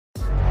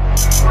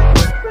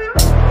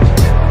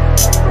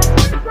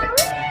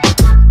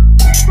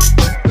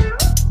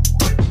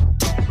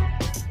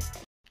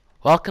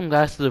Welcome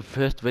guys to the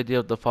first video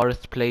of the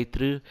Forest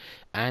playthrough,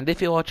 and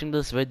if you're watching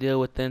this video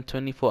within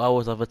 24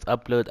 hours of its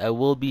upload, I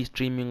will be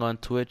streaming on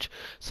Twitch,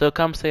 so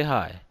come say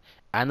hi.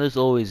 And as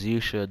always, you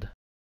should.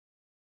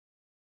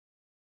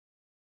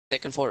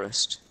 Second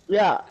forest.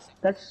 Yeah,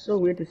 that's so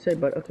weird to say,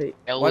 but okay.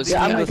 What do you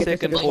I'm mean gonna the get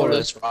second second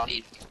forest?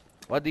 Right?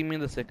 What do you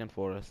mean the second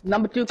forest?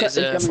 Number 2 There's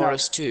is a coming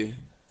forest too.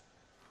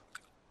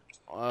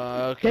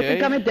 out. Okay.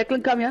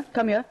 Declan, come here,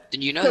 come here.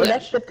 Did you know So that?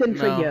 that's the tin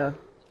tree No. here.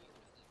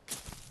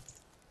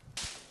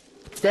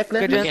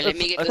 Declan, Okay, Okay, let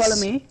me get follow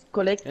this. me,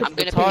 collect I'm gonna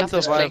It's pick hard up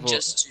this survival. plate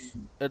just to...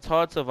 It's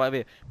hard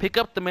surviving. Pick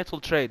up the metal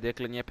tray,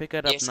 Declan. Yeah, pick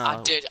it up Yes, now.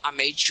 I did. I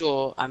made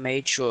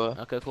sure.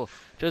 Okay, cool.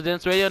 Just then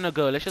it's ready on the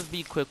go. Let's just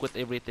be quick with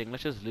everything.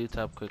 Let's just loot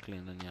up quickly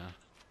and then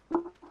yeah.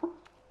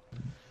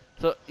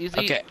 So is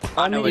he? Okay,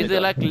 I know where Is to there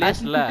go. like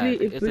less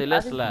lag? if Is we- there I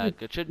less think lag?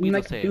 we It should be the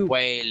make same. do.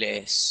 Way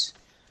less.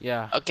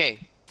 Yeah. Okay.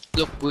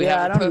 Look, we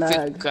Yeah, have I a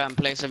don't perfect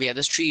place over here.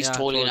 This tree is Yeah, I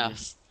tall told you.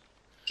 enough.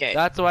 Okay.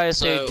 That's why I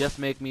say So- just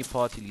make me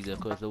party leader,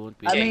 because there won't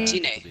be. I any mean-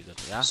 lag Tine. to be good,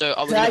 yeah. So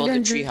are we gonna build a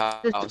Dragons tree is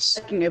house?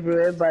 attacking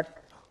everywhere, but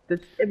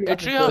every A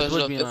episode- treehouse Because would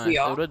look, be if nice. we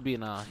are- It would be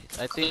nice.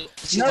 I think.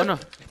 No, Oh no.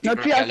 no,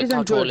 Okay, treehouse look how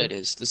isn't tall good. it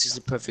is. This is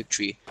the perfect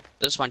tree.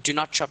 This one. Do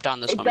not chop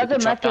down this It one. We can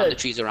doesn't chop down matter. the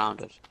trees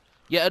around it.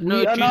 Yeah, no.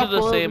 We are Trees are not the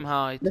for- same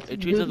height. let's Trees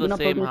are do- we're the not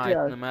same for height,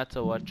 treehouse. no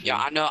matter what tree. Yeah,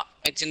 I know.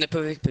 It's in the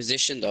perfect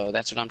position though.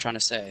 That's what I'm trying to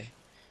say.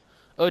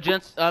 Oh,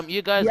 gents,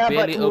 you guys Yeah, but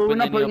barely we're open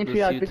not any putting of a the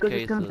treehouse because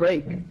it's gonna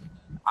suitcases. break.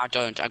 I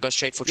don't. I go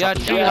straight for Yeah,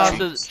 chopping tree down Yeah.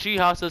 houses. Tree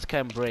houses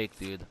can break,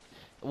 dude.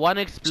 One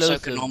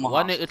explosive. normal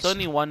One. houses. It's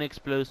only one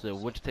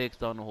explosive, which takes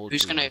down the whole.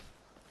 Who's tree. gonna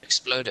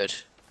explode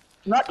it?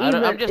 Not I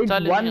even. don't- I'm just it's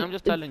telling one, you, I'm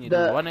just telling you,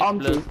 the dude, one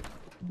Omzi.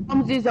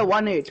 Omzi is a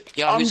 1-8.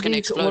 Yeah, who's gonna Omzi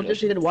explode will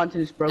just it? hit it once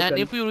and it's broken. And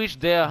if we reach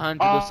there 100,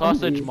 the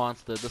sausage Omzi.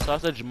 monster. The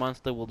sausage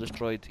monster will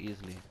destroy it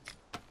easily.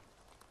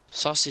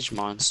 Sausage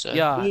monster.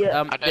 Yeah, Yeah.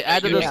 I don't they know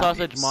added your the Yeah.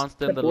 sausage names.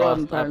 monster in the The worm,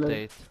 last apparently.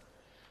 update.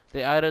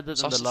 They added it in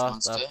Sausage the last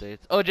monster? update.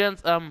 Oh,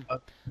 gents,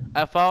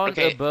 I found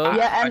Okay, a boat.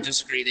 Yeah, I and-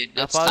 disagree. Then. I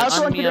Let's found I also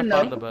on want me. you I to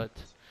found know- the boat.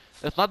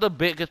 It's not the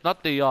big. It's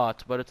not the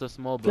yacht, but it's a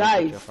small boat that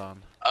Guys. I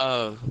found.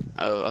 Oh,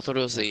 I thought it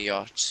was the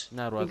yacht.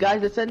 No, it You wasn't.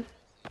 guys listen.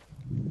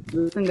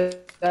 Listen,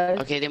 guys.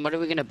 Okay, then what are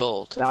we gonna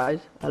build? Guys,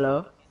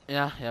 hello.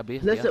 Yeah,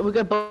 beast. Listen, Yeah. we're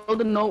gonna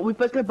build a no. We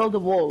first gonna build a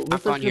wall. We I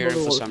first can't gonna hear build a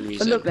him for wall. some But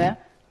reason. look, man.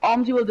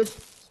 Omzi will just.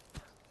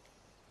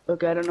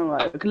 Okay, I don't know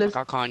why. Okay, listen,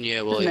 I can't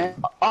hear man.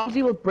 William.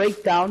 Omzi will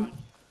break down.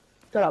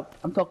 Shut up.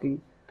 I'm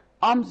talking.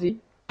 Omzi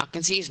I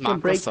can see his will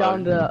break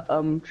down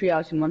microphone. the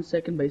treehouse in 1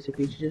 second,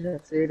 basically. She just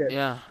has to say that.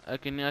 Yeah, I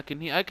can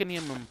hear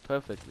him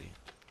perfectly.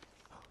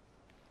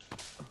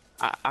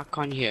 I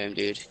can't hear him,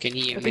 dude. Can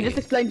you hear Okay, me? just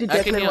explain to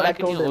I can Declan hear. what I I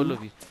can told hear all him.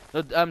 of you.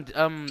 No, Can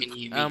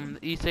you hear me?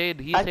 he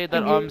said I that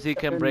can hear Omzi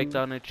can break him.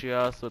 down a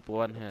treehouse with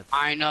one hit.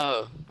 I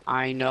know.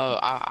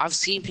 I've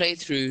seen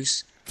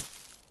playthroughs.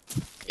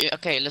 Yeah,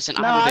 okay, listen.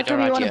 No, I have I a better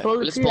thought you wanna idea.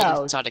 build a Let's build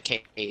treehouse. inside a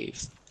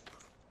cave.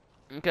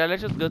 Okay,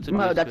 let's just go to. No,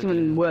 base that's quickly.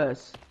 even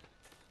worse.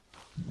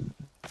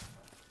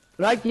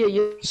 Right here,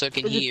 you. So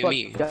can this you is hear what,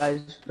 me?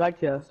 Guys, right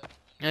here.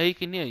 Yeah, he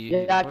can hear you.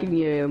 Yeah, I can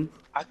hear him.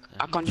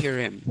 I can't hear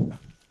him.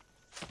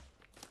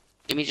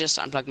 Let me just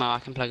unplug my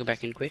mic and plug it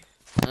back in quick.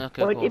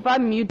 Okay, Wait, cool. if I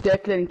mute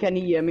Declan, can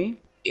he hear me?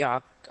 Yeah,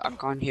 I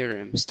can't hear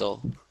him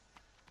still.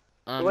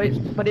 Wait,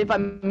 but if I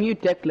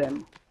mute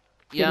Declan,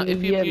 Yeah, can you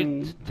if you hear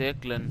mute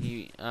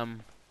Declan,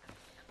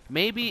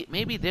 maybe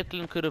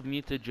Declan could have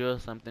muted you or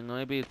something, or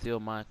maybe it's your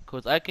mic,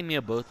 cause I can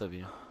hear both of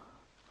you.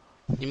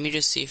 Let me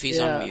just see if he's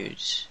Yeah. on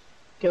mute.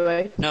 okay,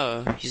 wait.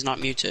 No, he's not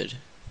muted.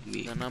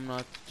 And I'm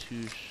not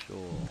too sure.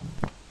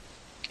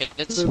 Okay,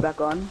 let's. Put it back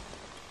on.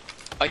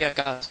 Oh yeah,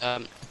 guys.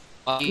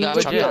 You You guys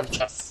would chop do down it.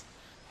 stuff.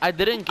 I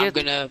didn't I'm get.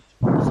 gonna.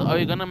 So are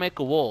you gonna make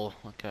a wall?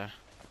 Okay.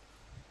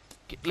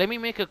 Let me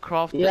make a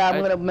craft. Yeah,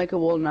 I'm gonna make a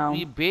wall now.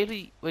 We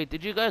barely. Wait,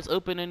 did you guys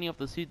open any of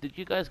the seed? Did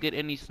you guys get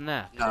any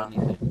snacks? No. Or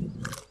anything?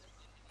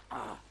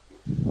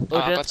 Oh,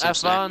 I got just,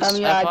 some I found. snacks.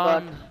 Yeah, I I got.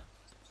 found.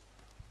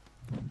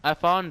 I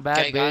found bad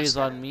Okay, berries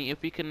guys. on me.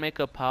 If we can make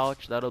a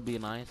pouch, that'll be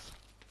nice.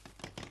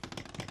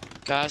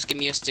 Guys, give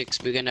me your sticks.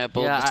 We're gonna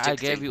build Yeah, the stick I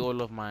gave thing. you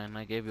all of mine.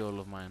 I gave you all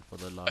of mine for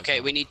the last. Okay,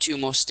 one. we need 2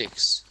 more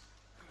sticks.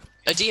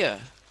 A deer.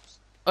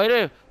 Oh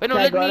no! Wait, no! Okay,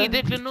 I Let got me,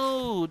 it. Declan.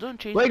 No! Don't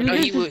change. Wait, it. No,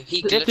 Let he me-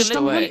 he Declan, glitched let me-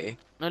 away.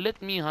 No,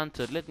 let me hunt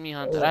it. Let me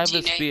hunt it. I have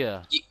a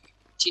spear.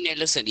 Tine,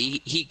 listen.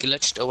 He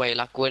glitched away.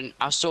 Like when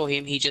I saw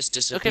him, he just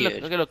Okay,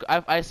 disappeared. look.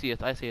 I see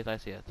it. I see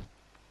it.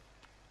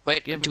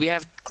 Wait, give do we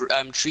have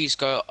trees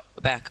go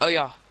back? Oh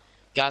yeah.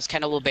 Guys,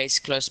 Cannibal Base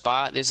close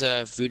by. There's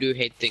a voodoo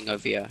head thing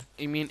over here.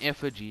 You mean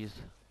effigies?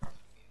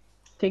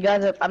 Okay,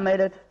 guys, I made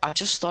it. I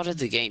just started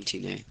the game,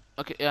 Tine.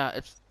 Okay, yeah,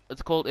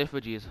 it's called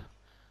effigies.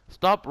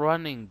 Stop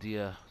running,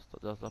 dear.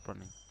 Stop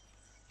running.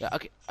 Yeah,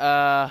 okay.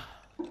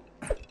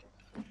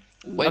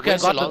 Wait, Okay, I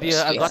where's got the log deer.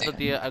 I stick got the then?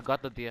 deer. I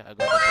got the deer.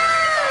 Okay,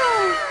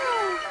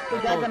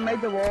 guys, I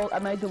made the wall. I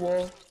made the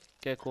wall.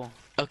 Okay, cool.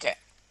 Okay.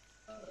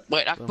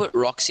 Wait, I put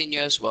rocks in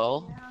here as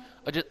well.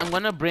 I'm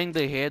gonna bring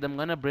the head. I'm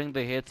gonna bring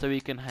the head so we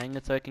can hang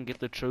it so I can get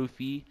the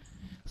trophy.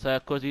 So,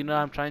 cause you know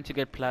I'm trying to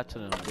get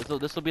platinum.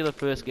 This will be the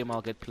first game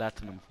I'll get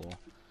platinum for.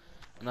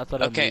 And that's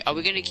what Okay, I'm are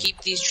we gonna reaching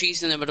keep these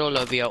trees in the middle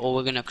over here, or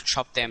we're gonna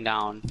chop them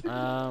down?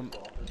 for.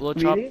 We'll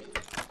chop. Really?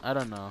 I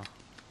don't know.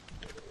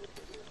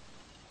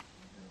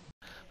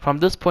 From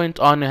this point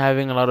on, you're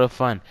having a lot of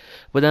fun,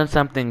 but then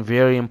something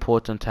very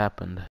important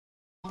happened.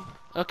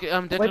 Okay,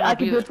 Wait, Declan I will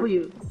can be do it for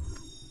you.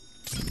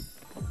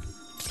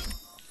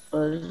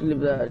 Just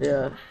leave that,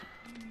 yeah.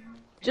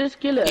 Just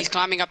kill it. He's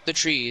climbing up the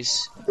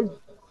trees.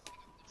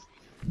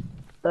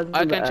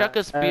 I can chuck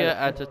a spear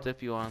at it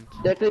if you want.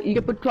 You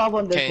can put 12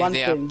 on this Okay, one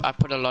there. thing. I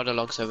put a lot of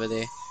logs over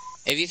there.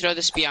 If you throw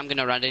the spear, I'm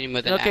gonna run at him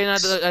with an Okay, no,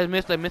 axe. I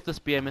missed the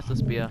spear. I missed the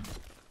spear.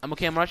 I'm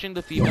okay. I'm rushing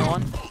the female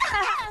one.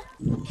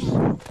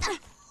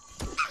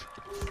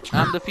 The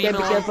Yeah, female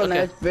be careful one. now,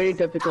 Okay. it's very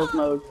difficult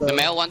mode. So. The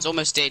male one's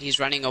almost dead. He's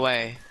running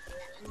away.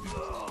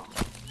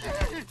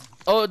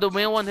 Oh, the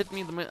male one hit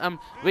me.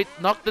 Wait,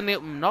 knock the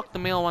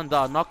male one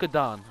down. Knock it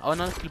down. Oh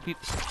no, complete.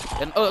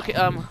 And okay,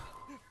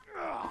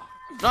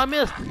 no, I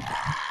missed.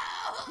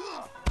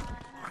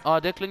 Oh,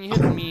 Declan, you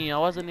hit me. I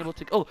wasn't able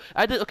to. Oh,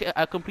 I did. Okay,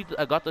 I completed.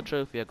 I got the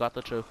trophy. I got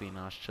the trophy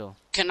now. It's chill.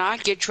 Can I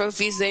get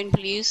trophies then,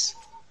 please?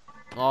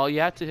 Oh, you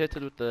had to hit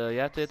it with the. You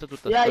had to hit it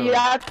with the. Yeah, stone.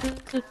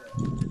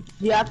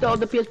 you have to hold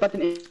the PS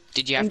button in.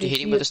 Did you have to hit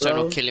him with a stone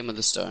or kill him with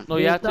a stone? No,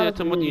 you He's had to hit not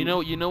him with.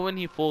 moving. You know when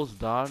he falls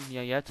down.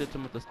 Yeah, you had to hit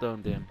him with the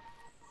stone then.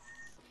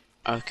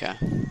 Okay.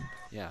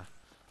 Yeah.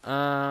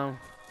 Declan,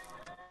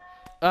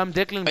 Oh,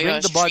 bring yeah,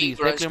 the tree bodies.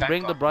 grows Declan, back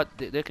bring the up.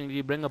 Declan,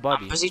 you bring a I'm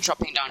body. busy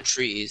chopping down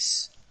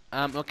trees.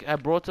 Okay, I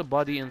brought a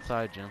body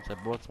inside, gents. I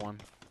brought one.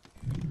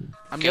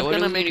 I'm Okay, just what are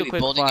gonna we make gonna a be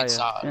quick building fire.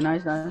 inside? Yeah,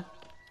 nice, nice.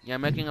 Yeah,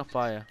 I'm making a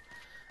fire.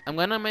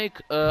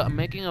 I'm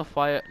making a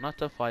fire,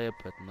 not a fire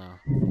pit now.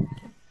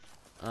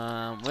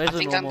 Where's I the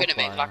think I'm normal gonna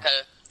make fire? like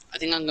I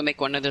think I'm gonna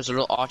make one of those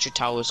little archer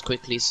towers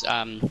quickly,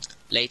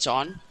 later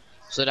on,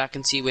 so that I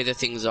can see where the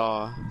things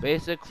are.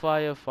 Basic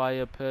fire,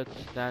 fire pit,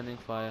 standing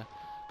fire.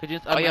 Could you?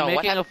 Oh, I'm yeah, what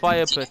making a happened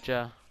fire to- pit,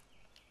 yeah.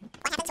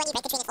 What happens when you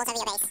break a tree and it falls over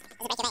your base? Does it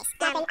break your base?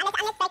 Nothing,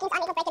 unless breaking's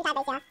on, it will break inside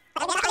base, yeah.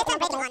 But let's turn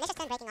breaking on, let's just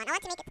turn breaking on. I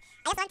just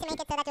want to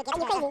make it so that you'll get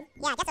to crazy?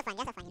 Yeah, just for fun,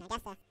 you know,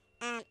 just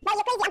Bro,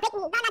 you're crazy, I'm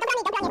breaking. No, don't be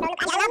on me, bro.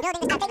 I love building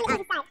the structure is on.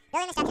 Inside.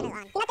 Building the structure is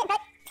on. You're not gonna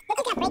break. This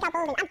is gonna break our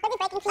building. I'm busy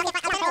breaking trees. Okay,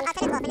 fine, I'll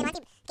turn it off, and then once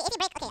you, okay, if you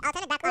break, okay, I'll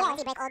turn it back on once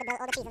you break all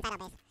the trees inside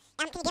our base.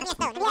 Can you give me a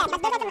stone? Yeah, but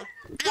I have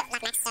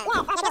like max stone.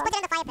 Yeah, Okay, just okay. put it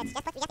in the fire pit,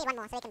 we just need one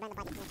more so we can burn the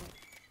body.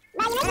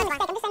 Bro, you made a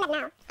mistake. I'm just saying that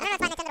now. No,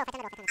 it's fine, I turned it off, I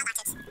turn it off. I really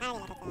like it,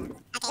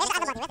 okay, where's the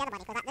other body? Where's the other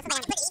body? Because this is my one.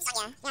 Put the east on,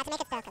 yeah. Yeah, to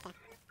make it stone, okay.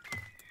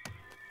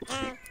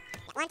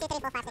 1, 2, 3,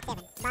 4, 5, 6,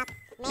 7. Bob,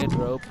 Get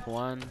rope,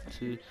 1,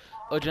 2.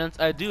 Oh, gents,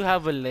 I do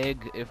have a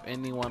leg. If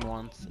anyone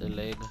wants a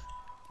leg.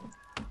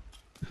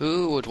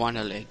 Who would want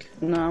a leg?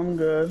 No, I'm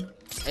good.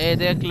 Hey,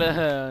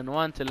 Declan,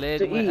 want a leg?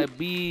 To A eat.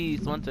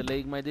 beast, want a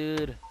leg, my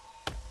dude.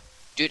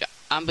 Dude,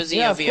 I'm busy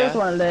Yeah, over of course here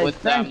one leg. with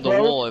Thanks, the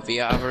bro. wall over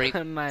here. I've already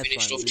Nice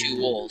finished one, off 2 dude.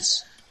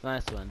 walls.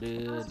 Nice one,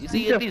 dude. You You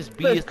see, at least just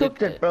Beast,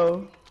 cooked it,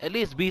 bro. at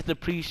least Beast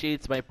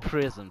appreciates my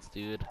presence,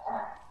 dude.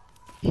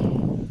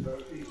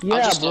 Yeah,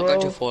 I'll just bro. log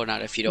into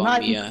Fortnite if you don't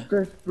want me here.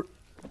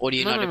 Or do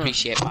you No, not no, no.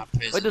 appreciate my Wait,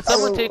 presence? did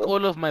someone Oh, take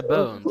all of my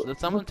bones? Did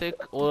someone take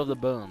all of the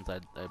bones I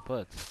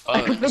put? Oh,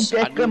 I think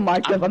Declan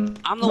might have. I'm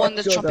the not one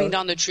that's sure, chopping though.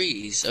 down the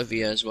trees over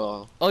here as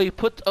well. Oh, you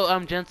put. Oh,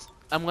 gents.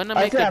 I'm gonna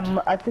make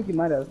I think you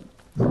might have.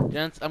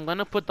 Gents, I'm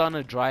gonna put down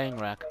a drying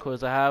rack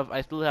because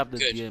I still have the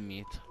Good. deer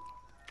meat.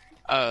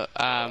 Oh,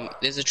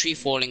 there's a tree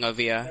falling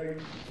over here.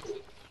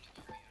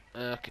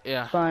 Okay,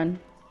 yeah. Fine.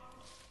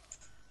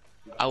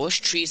 I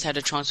wish trees had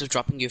a chance of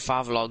dropping you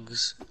 5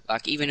 logs,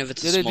 like even if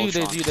it's a Yeah, they small do,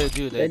 chance. They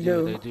do.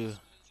 they do.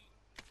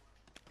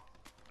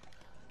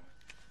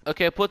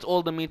 Okay, put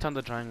all the meat on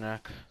the drying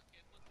rack.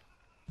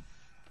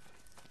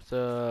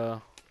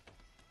 So,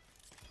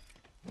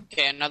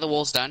 Okay, another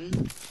wall's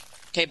done.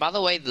 Okay, by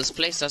the way, this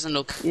place doesn't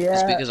look as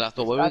Yeah, big as I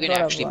thought. What are we that's gonna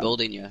what I actually want.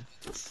 build in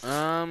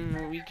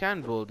here? we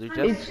can build it.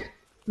 It's,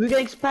 we can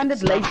expand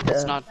it later.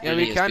 It's not Yeah,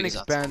 really we as can big as I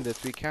thought. expand it.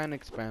 We can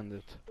expand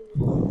it.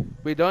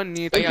 We don't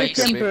need Oh, to yeah, make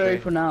you a see- big temporary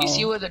base. for now. You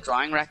see where the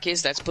drying rack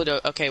is? Let's put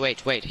a. Okay, wait.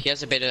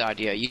 Here's a better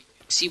idea. You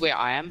see where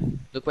I am?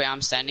 Look where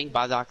I'm standing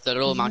by the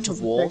little amount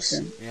of walls.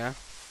 Protection. Yeah.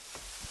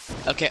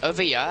 Okay,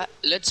 over here,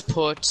 let's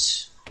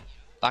put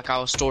like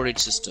our storage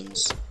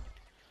systems.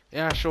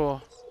 Yeah,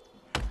 sure.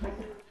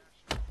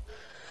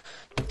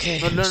 Okay,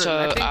 No, no, no, so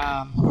I think-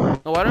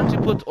 Now, why don't you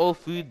put all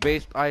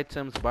food-based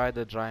items by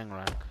the drying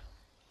rack?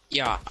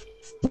 yeah.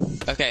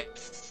 Okay.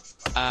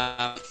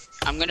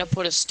 I'm gonna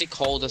put a stick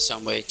holder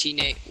somewhere.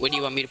 Tine, where do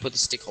you want me to put the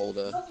stick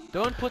holder?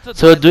 Don't put it.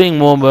 So doing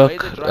more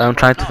work, I'm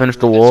trying to finish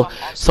the wall.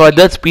 So I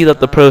did speed up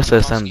the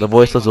process, and the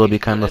voices will be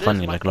kind of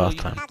funny like last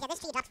time. Okay, this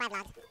tree drops 5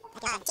 logs.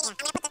 Okay, I'm gonna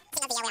put the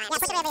thing over here where I am. Yeah,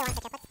 put it wherever you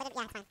want. Okay, put it,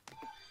 yeah, it's fine.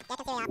 Yeah, I can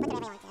see, yeah, put it wherever you want. Okay, You're not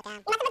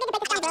gonna get the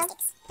break down, bro.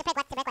 to break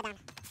what down?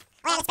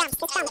 Oh yeah, the stumps.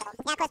 The stumps.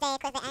 Yeah, cause they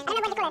end. I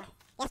don't know what you call it.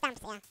 Yeah,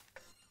 stumps, yeah.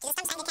 Is it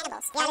some kind of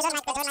cannibals? Yeah, they don't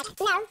like,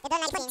 No. they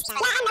don't like being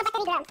stumps. Yeah, I know, but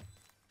they regrow.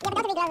 Yeah, but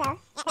those regrow though.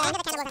 Yeah, the end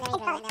of the cannibals and the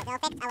regrow, and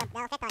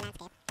they'll affect our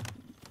landscape.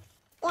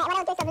 Yeah, what I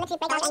would do is literally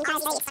break down the entire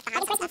base. I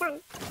just break some.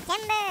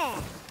 Timber!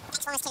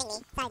 Next one is killing me.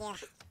 Sorry, dear.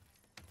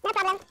 No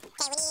problem.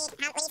 Okay, we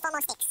need 4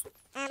 more sticks.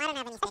 I don't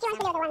have any Let's sticks. do one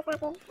for the other ones,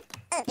 Matthew.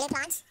 Oh, blue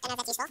plants. Don't know if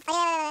that's useful. Oh,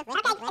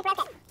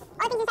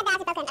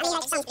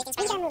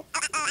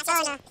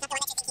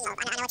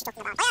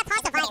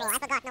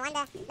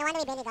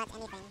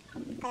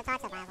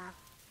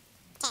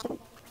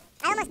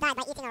 almost died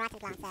by eating a rotten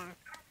plant, so.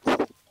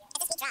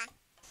 It's a sweet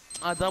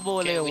draw. A double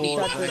Okay, layer we need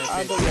wall. That's it.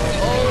 fire.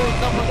 Oh,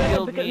 someone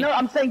killed Because, me. no,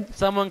 I'm saying.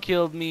 Someone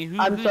killed me. Who?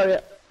 I'm sorry.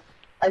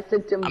 I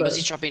said timber. I'm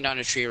busy chopping down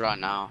a tree right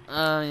now.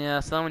 Yeah,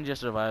 someone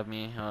just revived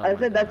me. Oh I my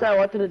said that's God. what I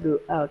wanted to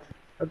do. Out.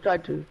 I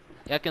tried to.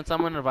 Yeah, can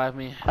someone revive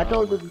me? I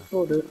told Oh you my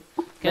before, dude.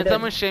 Can But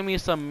someone share me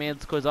some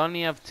meds? Cause I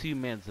only have 2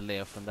 meds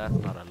left, and that's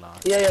not a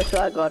lot. Yeah, sure,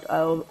 I got. I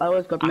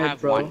always got I made,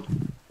 have bro.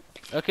 one.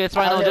 Okay, it's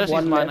fine. I I'll have just use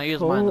one mine. left. I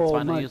use mine. It's Oh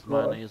fine. I my use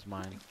mine. I God. use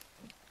mine.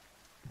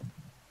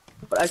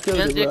 But I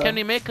killed you, bro. Can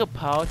we make a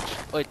pouch?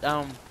 Wait,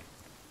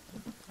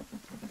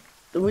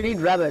 We need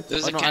rabbits.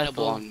 There's Oh, a no, I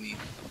cannibal thought- on me.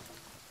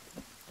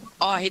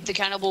 Oh, I hit the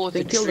cannibal with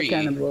They the killed tree. the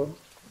cannibal.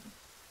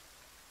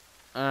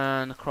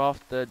 and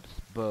crafted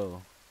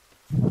bow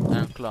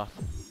and cloth.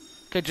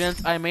 Okay,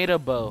 gents, I made a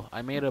bow.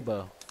 I made a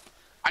bow.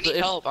 I So need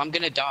if- help. I'm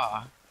gonna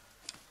die.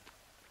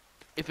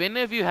 If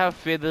any of you have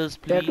feathers,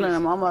 please. Declan,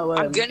 I'm on my way.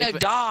 I'm gonna If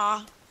it-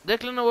 die.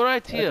 Declan, we're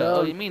right here.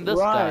 Oh, you mean this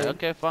guy? Right.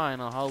 Okay,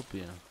 fine. I'll help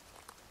you.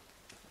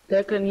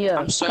 Declan, here.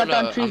 I'm so Cut low.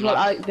 down trees I'm, while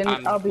like, then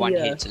I'll I'm be one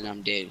here. hit and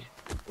I'm dead.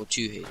 Or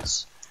 2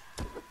 hits.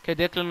 Okay,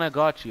 Declan, I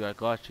got you. I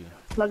got you.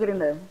 Plug it in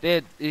there.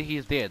 Dead.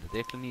 He's dead.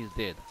 Declan, he's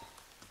dead.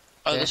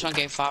 Oh, Okay. this one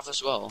gave 5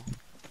 as well.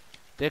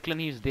 Declan,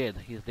 he's dead.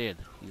 He's dead.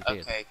 He's dead.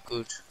 Okay,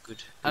 good,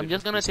 good. I'm good.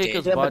 just gonna He's take dead.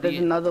 his Yeah, but there's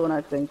body. another one,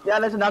 I think. Yeah,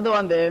 there's another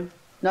one there.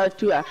 No, it's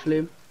 2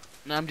 actually.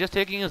 No, I'm just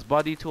taking his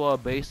body to our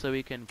base so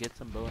we can get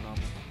some bone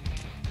armor.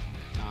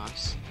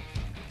 Nice.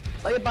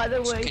 Oh yeah, by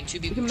the So way, can 2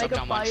 you people can make chop a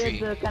down one fire, tree?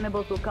 the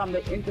cannibals will come.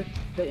 They're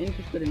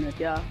interested in it,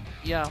 yeah.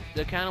 Yeah,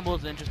 the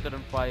cannibals are interested in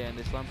fire and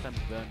they sometimes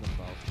burn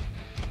themselves.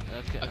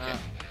 Okay. Okay.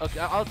 Okay.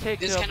 I'll take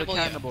There's care of the cannibal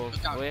here. cannibals.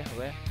 Look out.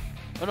 Where?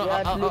 Oh no,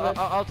 Yeah, deliver.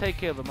 I'll take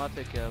care of them. I'll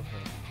take care of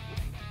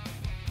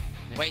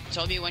them. Wait,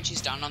 tell me when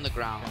she's down on the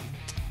ground.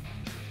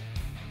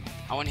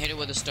 I want to hit her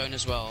with a stone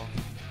as well.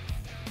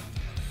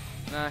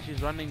 Nah,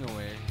 she's running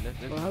away.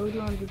 Well, how are we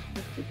doing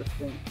this stupid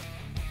thing?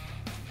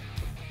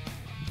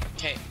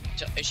 Okay,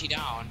 is she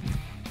down?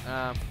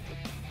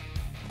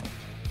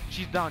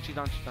 She's down. No.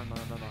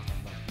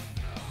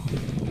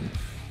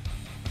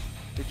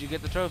 Did you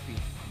get the trophy?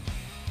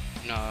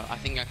 No, I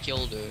think I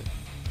killed her.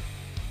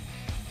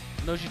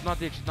 No, she's not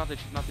dead. She's not dead.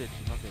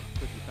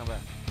 Quickly, come back.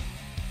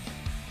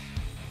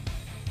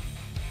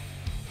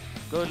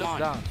 Go Come look on.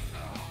 down.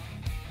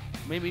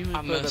 Maybe move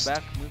I further missed.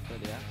 back. Move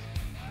further.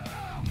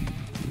 Yeah.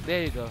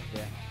 There you go.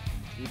 Yeah.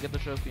 You get the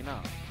trophy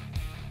now.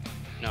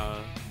 No.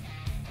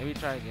 Maybe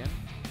try again.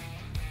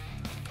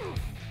 Oh,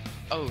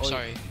 Oh,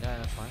 sorry. Yeah,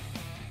 that's fine.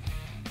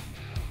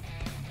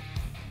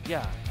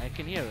 Yeah, I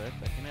can hear it.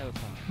 I can hear the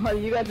sound. Well,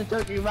 you got the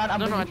trophy, man. I'm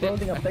No, I busy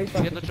building a think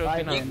place you get the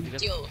trophy now. You in. You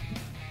get- kill.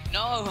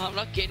 No, I'm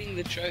not getting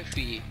the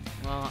trophy.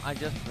 Well, I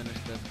just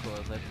finished this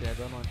course. I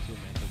don't want to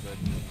make a good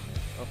thing.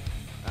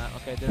 Oh,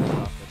 okay, there's a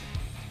rocket.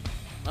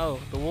 Oh,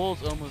 the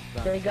wall's almost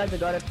done. Okay, guys, I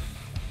got it.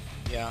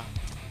 Yeah.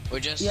 We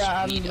just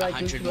Yeah, I'm need like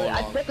 100 this more way.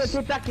 I think I'll logs.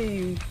 get back to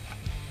you.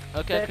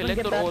 Okay, I Declan,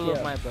 collected get back all of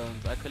here. my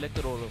bones. I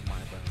collected all of my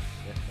bones.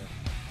 Yes,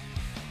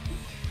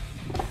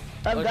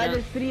 Guys, Okay.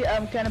 there's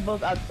 3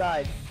 cannibals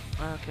outside.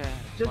 Okay.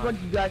 Just fine. want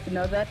you guys to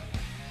know that.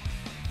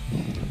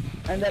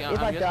 And that Yeah, if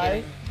I'm I just die,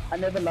 getting- I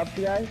never loved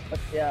you guys, but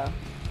yeah.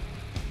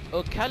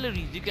 Oh,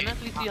 calories. You can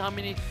actually see how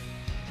many.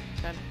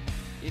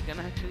 You can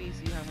actually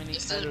see how many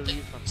Is the,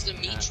 calories from. is the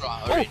meat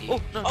right Oh, already?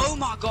 oh, no. Oh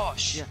my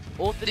gosh! Yeah,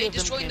 all 3 They're of them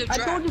destroying came. the I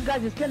Drac. told you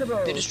guys it's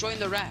cannibals. They're destroying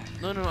the rack.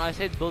 No, I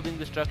said building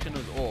destruction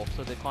was off,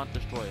 so they can't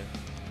destroy it.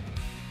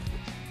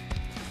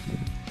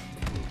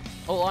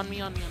 Oh, on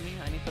me. I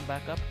need some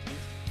backup, please.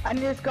 I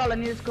need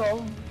a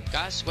skull.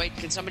 Guys, wait,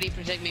 can somebody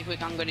protect me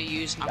quick? I'm gonna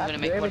That's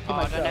make one. everything Oh,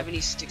 I don't myself. have any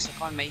sticks, I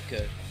can't make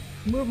it.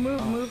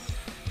 Move.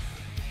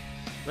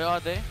 Where are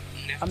they?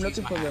 I have I'm to use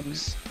looking my for them.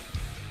 axe.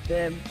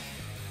 Them.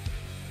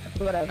 I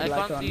forgot I have the I light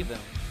can't on. see them.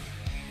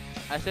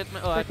 I set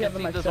my. Oh, I Check can them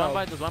see. There's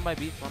myself. one by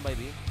beast.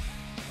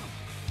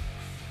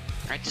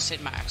 I had to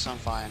set my axe on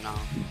fire now.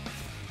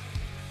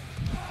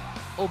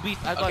 Oh,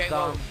 beast! I got Okay,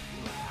 well, down.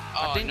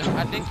 Oh no.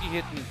 I think you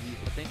hit me, beast.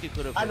 I think you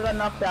could have. I got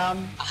knocked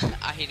down.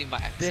 I hit him by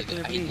accident. I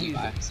hit Definitely. you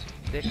by accident.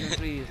 Declan,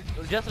 please.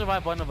 Just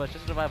revive one of us.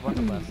 Just revive one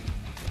of us.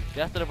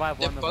 They're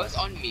both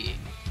on me.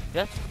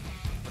 Yes.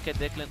 Okay,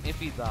 Declan. If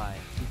he die,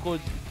 because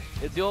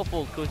it's your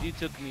fault, because you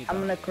took me I'm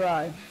down. gonna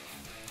cry.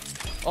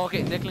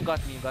 Okay, Declan got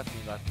me.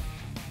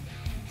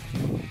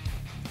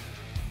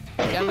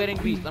 Okay, I'm getting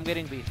beast.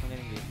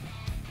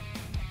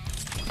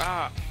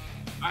 Ah,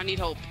 I need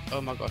help. Oh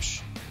my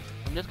gosh.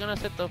 I'm just gonna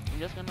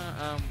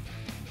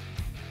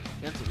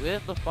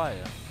where's the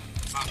fire?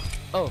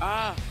 Oh.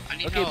 Ah, I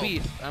need Okay, help.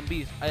 beast. I'm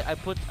beast.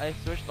 I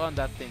switched on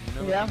that thing.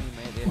 You know Yeah. the thing you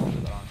made? It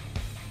was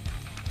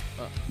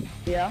on.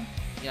 Yeah?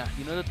 Yeah.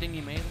 You know the thing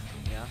you made?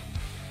 Yeah.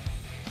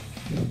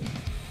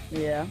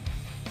 Yeah.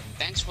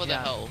 Thanks for the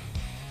Yeah. help.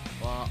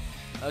 Well.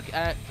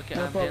 Okay. Okay.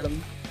 No I'm problem.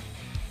 dead.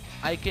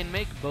 I can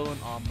make bone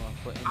armor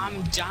for anyone.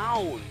 I'm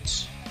down.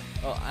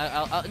 Oh,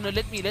 I'll no.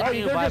 Let me Oh,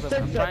 you revive could him.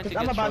 have I'm said trying so, to 'cause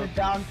I'm get about to trophy.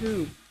 down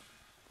too.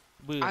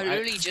 Boom, I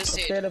literally just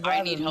Okay, said, the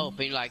I need bottom. help.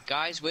 And you're like,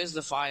 guys, where's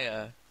the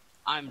fire?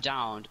 I'm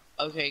down.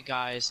 Okay,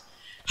 guys,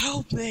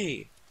 help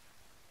me.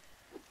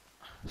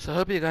 So I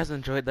hope you guys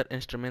enjoyed that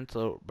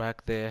instrumental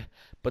back there.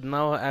 But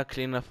now we're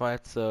actually in a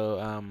fight, so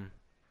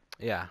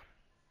yeah.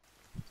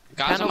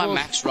 Guys, on my Cannibals.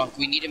 max rock,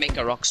 we need to make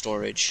a rock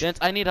storage. Gents,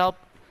 I need help.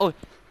 Oh,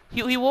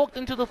 he walked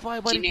into the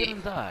fire, but he Genie.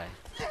 didn't die.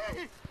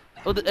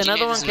 Oh, another one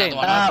there's came. another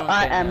one. Another one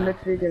I came, am yeah.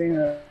 literally getting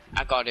a...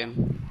 I got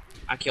him.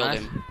 I killed Nice.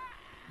 him.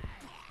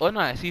 Oh,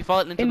 nice. He fell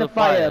into In the the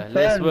fire,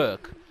 Less burn.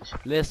 work.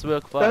 Less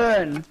work fast.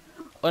 Burn!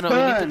 Oh no, we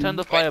need to Burn! turn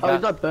the fire Oh, it's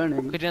back. not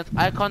burning. Okay, gents,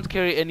 I can't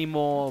carry any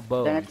more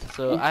bones, Dang it.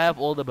 so I have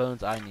all the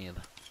bones I need.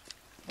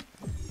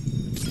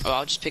 Oh,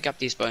 I'll just pick up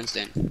these bones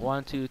then.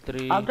 1, 2,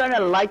 3. I'm trying to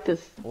light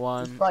this.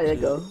 1, Fire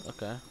 2. go.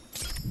 Okay.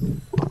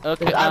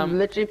 Okay. I'm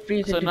literally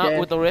freezing So to now death.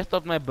 with the rest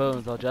of my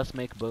bones, I'll just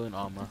make bone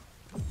armor.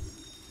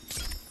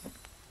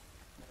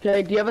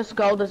 Okay, do you have a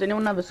skull? Does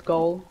anyone have a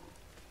skull?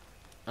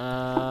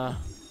 Yeah,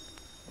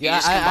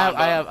 just I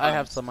combine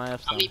have bones. some. I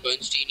have How some. many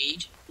bones do you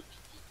need?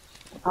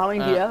 How many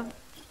do you have?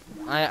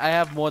 I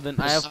have more than.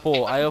 I have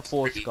 4. I have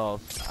 4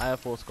 skulls. I have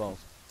 4 skulls.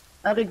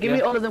 Okay, give me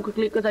Yeah. all of them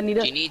quickly because I need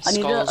to. Do you need I need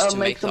skulls to to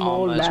make make the some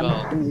more armor as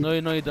lamps. well? No,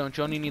 no, you don't.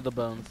 You only need the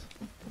bones.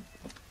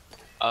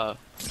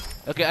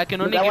 Okay, I can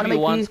Look, only I give want to you make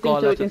 1 these things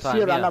skull so we at a can see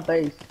time. around our Yeah.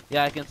 base.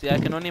 Yeah, I can see. I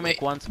can only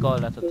make 1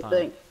 skull at a This time.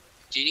 thing.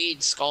 do you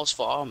need skulls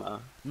for armor?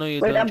 No,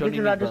 you Wait, don't. I'm You only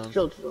just need not just bones.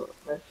 chill.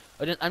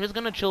 Okay. I'm just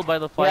gonna chill by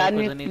the fire Yeah, I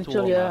because I need need to to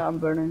chill. warm Yeah, up. I'm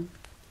burning.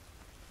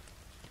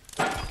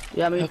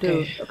 Yeah, me Okay.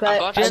 too. Okay, I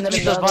got and Gents, then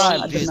we another one,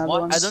 survived, and dude. another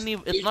one. I don't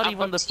even. It's Dude, not I've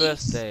even the got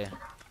first teeth. day.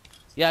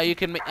 Yeah, you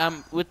can make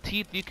with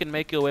teeth you can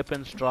make your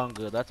weapon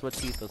stronger. That's what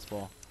teeth is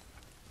for.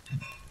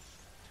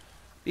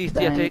 These, yeah,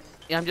 Thanks. take.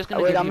 Yeah, I'm just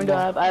gonna Wait, give I'm you gonna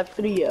more. have. I have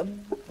 3 here.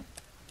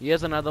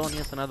 Here's another one.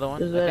 Here's another one.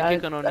 Just I wait, think you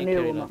can only need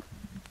carry one that. more.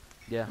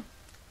 Yeah.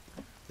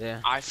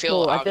 Yeah. I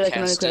feel 4. I think I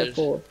can only carry outcasted.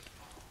 4.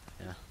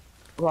 Yeah.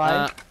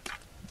 Why?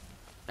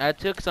 I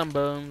took some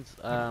bones.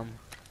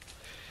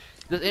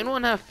 Does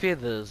anyone have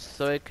feathers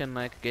so I can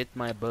like get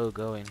my bow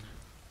going?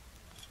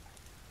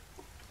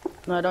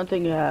 No, I don't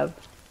think you have.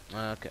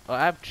 Okay. Oh,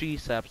 I have tree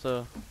sap,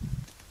 so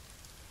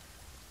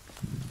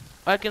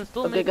I can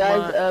still Okay, make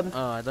guys, my.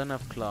 Oh, I don't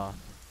have cloth.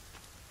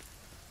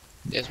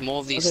 There's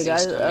more of these Okay,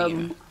 things guys.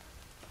 coming.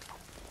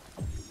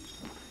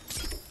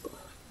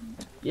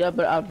 Yeah,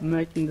 but I'm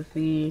making the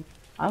thingy.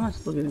 I'm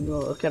still gonna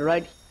go. Okay,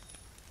 right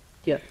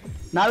here.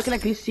 Now we can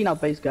at least see our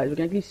base, guys. We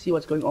can at least see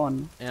what's going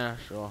on. Yeah,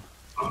 sure.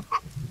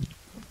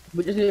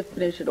 We just need to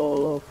finish it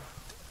all off.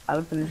 I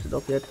haven't finished it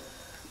off yet.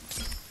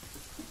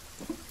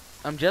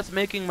 I'm just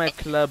making my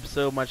club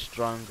so much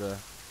stronger,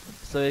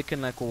 so it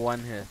can like one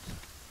hit.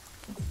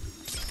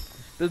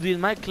 Dude,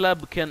 my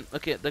club can.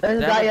 Okay, the There's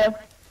a guy damage.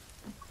 here.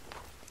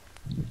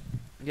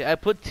 Yeah, I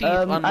put teeth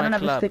on I my don't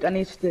have a club. stick. I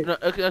need a stick. No,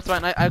 okay, that's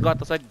fine. I got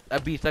this. I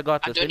beast. I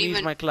got I this. don't Let me use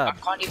even. my I club.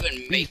 can't even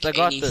make Beast. I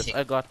got anything. this.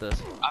 I got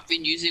this. I've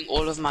been using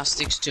all of my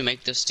sticks to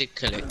make the stick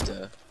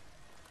collector.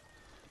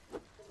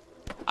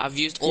 I've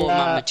used all Yeah, I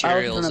my was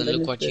materials, gonna and look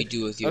finish what you this.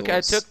 do with yours. Okay,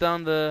 I took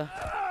down the.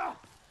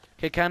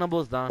 Okay,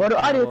 cannibals down. What do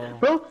I do? Cannibal.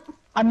 Bro,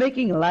 I'm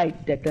making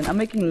light, Declan. I'm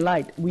making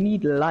light. We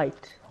need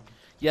light.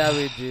 Yeah,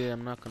 we do.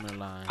 I'm not gonna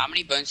lie. How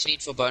many bones do you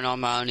need for bone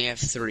armor? I only have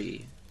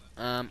 3.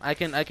 I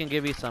can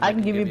give you some. I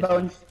can give you some.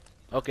 bones.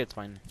 Okay, it's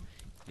fine.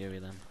 Give you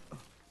them.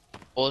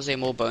 Or is there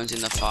more bones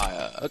in the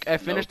fire? Okay, I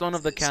finished Nope. one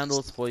of the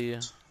candles for you,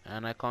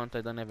 and I don't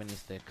have any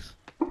sticks.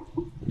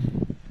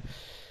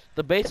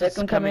 The base is Declan,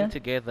 come coming here.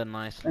 together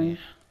nicely.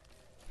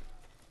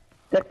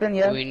 Declan,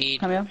 yeah? We need.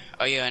 Come here.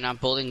 Oh yeah, and I'm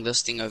building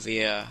this thing over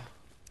here.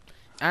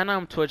 And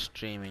I'm Twitch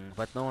streaming,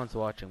 but no one's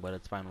watching, but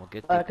it's fine, we'll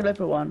get Can I people.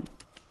 put one?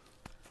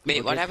 Wait,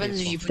 We'll what get happens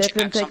if you people. put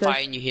your Declan, axe on take fire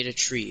us. and you hit a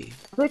tree?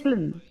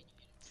 Declan,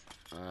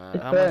 it How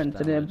much burns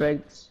and then it damage?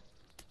 breaks.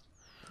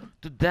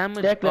 The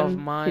damage Declan, of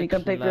my can you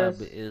come take club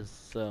this? is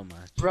so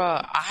much.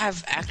 Bruh, I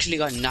have actually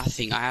got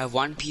nothing. I have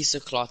 1 piece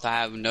of cloth, I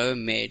have no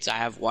meds, I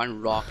have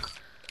 1 rock,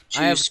 2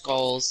 I have-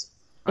 skulls.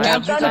 I Hey,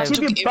 have I'm trying five- to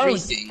give you took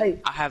bones. everything.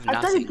 Hey, I have I'm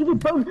trying to nothing. give you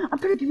bone. I'm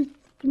trying to give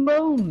you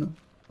bone.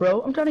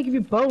 Bro, I'm trying to give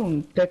you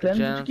bone, Declan. You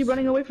Chance. keep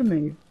running away from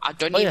me. I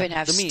don't Oh, yeah, even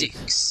have the meat.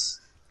 sticks.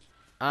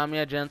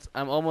 Yeah, gents,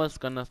 I'm almost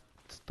gonna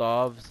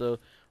starve, so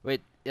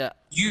wait, yeah.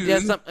 You? Yeah,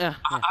 yeah.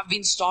 I've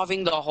been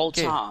starving the whole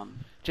Okay.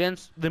 time.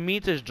 Gents, the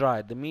meat is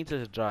dry. The meat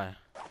is dry.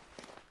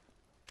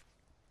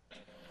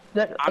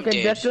 I'm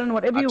Okay, dead. Declan,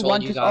 whatever I you told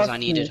want, you just guys ask I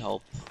needed me.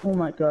 help. Oh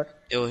my god.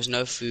 There was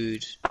no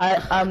food.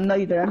 No,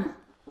 you didn't.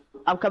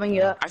 I'm coming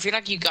here. I feel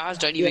like you guys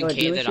don't Yeah, even wait,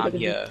 care let me that see if I I'm can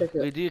here. just check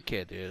We it. do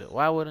care, dude.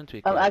 Why wouldn't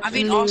we I'm care? I've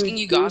been actually asking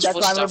you doing- guys that's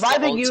for why I'm stuff the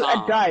reviving whole you time.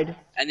 and died.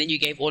 And then you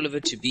gave all of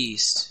it to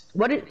Beast.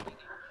 What is...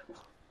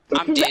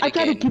 I'm dead I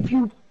tried to again. give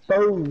you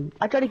bone.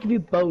 I tried to give you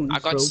bones, I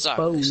got bro. stuck.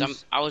 Bones.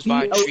 'Cause I was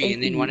by a tree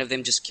and then BONE. one of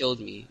them just killed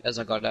me as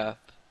I got up.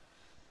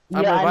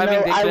 I'm Yeah, I know.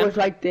 reviving I Declan. was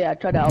right there. I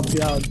tried to help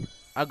you out.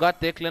 I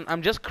got Declan.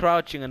 I'm just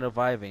crouching and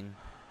reviving.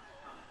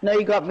 No,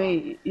 you got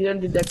me. You didn't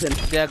do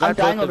Declan. Yeah, I got I'm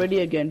dying both of- already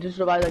again. Just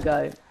revive the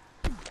guy.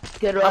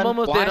 Get I'm run.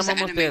 almost Why dead. is I'm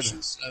the almost dead.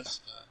 animation slow?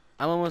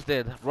 I'm almost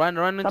dead. Run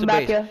into Come back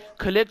base. here.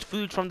 Collect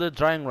food from the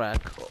drying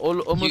rack.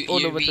 Almost all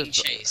You're of it being is.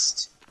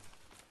 chased.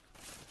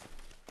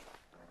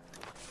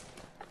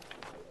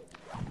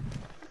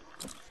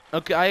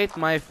 Okay, I ate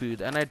my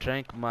food and I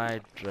drank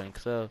my drink,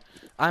 so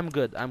I'm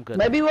good. I'm good.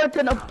 Maybe we'll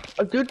turn up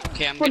a good.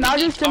 Okay, I'm For gonna now, eat.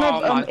 just turn Oh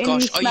up my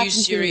enemy gosh, are you smacking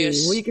serious?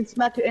 thingy, where you can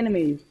smack your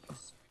enemies.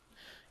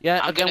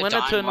 Yeah, I'm okay, I'm gonna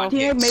gonna die turn in one off.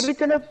 hit. Yeah, maybe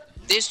turn up.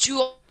 There's two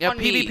Yeah, on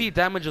PvP me.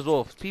 damage is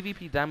off.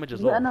 PvP damage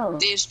is Yeah, I off. know.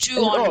 There's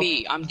two It's on off.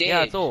 me. I'm dead.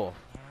 Yeah, it's off.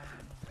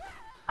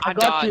 I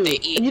got died. you. They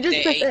And you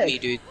just they press ate me, X.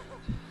 dude.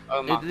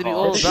 Oh my Did we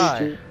all That's gosh.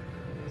 die? easy.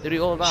 Did we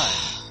all die?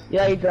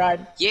 Yeah, he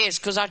died. Yes,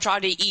 because I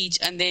tried to eat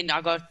and then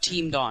I got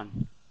teamed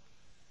on.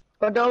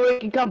 But don't worry, you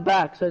can come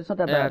back, so it's not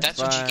that Yeah, bad.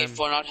 That's what you get fine.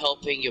 for not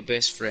helping your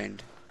best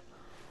friend.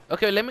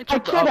 Okay, let me I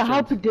check the tried to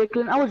help you, options.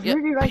 Declan. I was Yeah,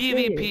 really right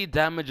PvP there.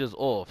 damage is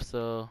off,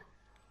 so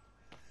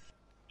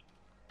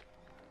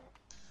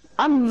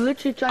I'm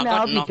literally trying I to got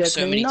help you, knocked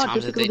so Declan. many You know how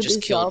times that difficult they it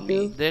just is to killed help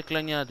me. you.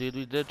 Declan, yeah, dude,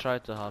 we did try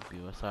to help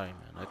you. Sorry,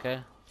 man.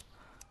 Okay.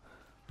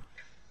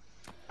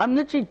 I'm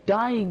literally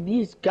dying.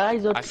 These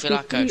guys are I feel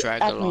like I quickly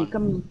dragged at me. along.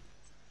 Come.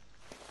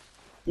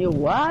 You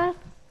what?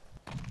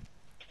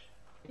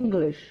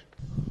 English.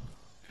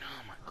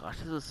 Oh my gosh,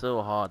 this is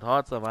so hard.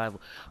 Hard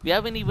survival. We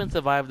haven't even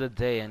survived a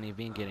day and you've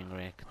been getting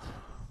wrecked.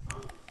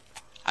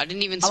 I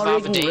didn't even I'm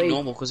survive a already day raped.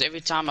 normal because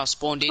every time I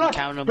spawned in, God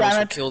cannibals damn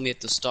would it. kill me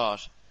at the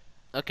start.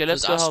 Okay,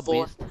 let's Because go I help spawned.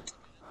 Beast.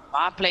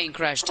 My plane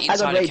crashed got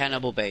inside a raped.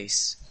 cannibal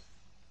base.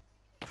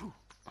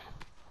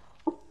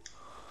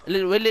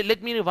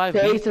 Let me revive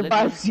Okay, Beast. Let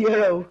survive me...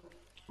 0.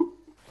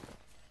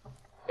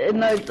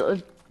 No, it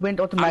went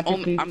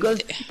automatically.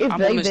 Because if I'm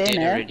they almost win,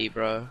 dead eh? already,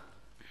 bro.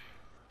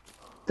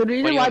 The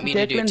What do reason you why want me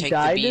to do? Declan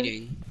Take the died.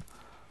 beating?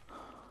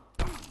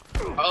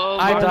 Oh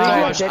I my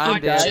died. gosh, I'm I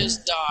dead.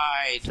 just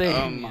died.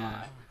 Oh Same, my.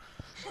 yeah.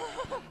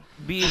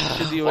 Beast,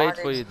 should you wait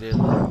for you,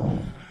 dude?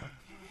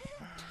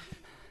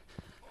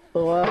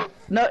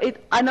 No,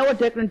 I know what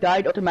Declan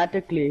died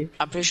automatically.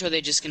 I'm pretty sure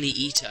they're just gonna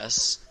eat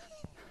us.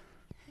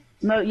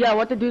 No, yeah,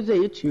 what they do is they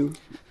hit you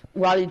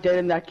while you're dead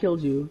and that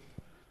kills you.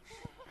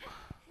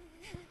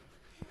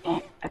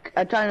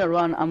 I'm trying to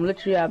run. I'm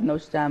literally have no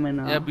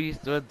stamina. Yeah,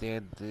 Beast, you're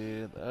dead,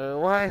 dude.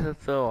 Why is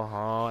it so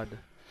hard?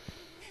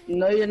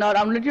 No, you're not.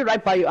 I'm literally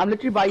right by you. I'm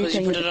literally by you. Because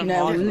you Saying put it on I'm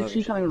hard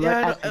literally mode. coming Yeah, right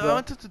I, at know, you, I bro.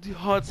 wanted to do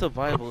hard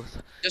survivals.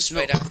 Just No.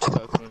 wait, I have to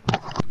go.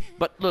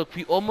 But look,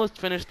 we almost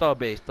finished our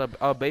base.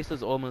 Our base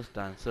is almost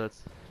done, so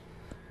it's...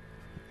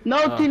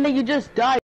 No, Tina, you just died.